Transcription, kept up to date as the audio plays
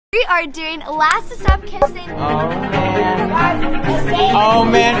We are doing Last to Stop Kissing. Oh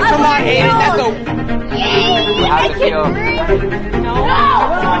man, come on, Hayden, let's go. How's it feel? No.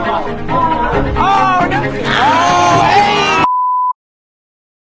 Oh no! Oh, hey!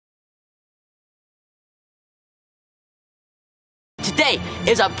 Today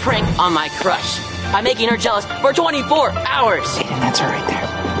is a prank on my crush by making her jealous for 24 hours. Hayden, that's her right there.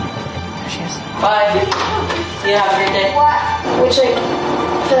 There she is. Bye. See you, have a great day. What? Which, like,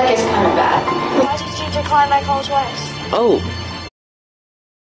 I feel like it's kind of bad. Why did you decline my call twice? Oh.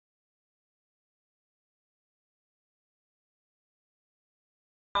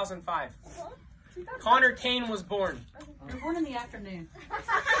 2005. Connor Kane was born. You were born in the afternoon.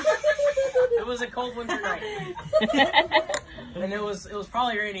 It was a cold winter night, and it was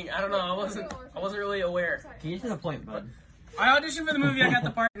probably raining. I don't know. I wasn't really aware. Can you get to the point, bud? I auditioned for the movie. I got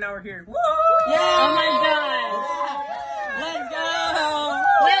the part. And now we're here. Woo! Yeah! Oh my god! Let's go!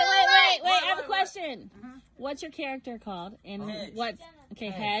 Wait! I have a question. What's your character called? And Hedge. what? Okay,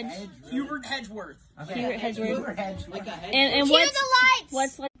 Hedge. Hubert Hedgeworth. Hubert Hedgeworth. Like a head. And Cue what's the lights!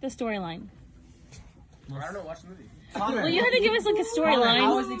 what's like the storyline? I don't know. Watch the movie. Well, you have to give us like a How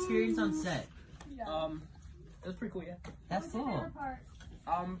storyline. was the experience on set? It was pretty cool. Yeah. That's cool.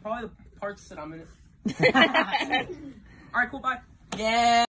 Probably the parts that I'm in it. All right. Cool. Bye. Yeah.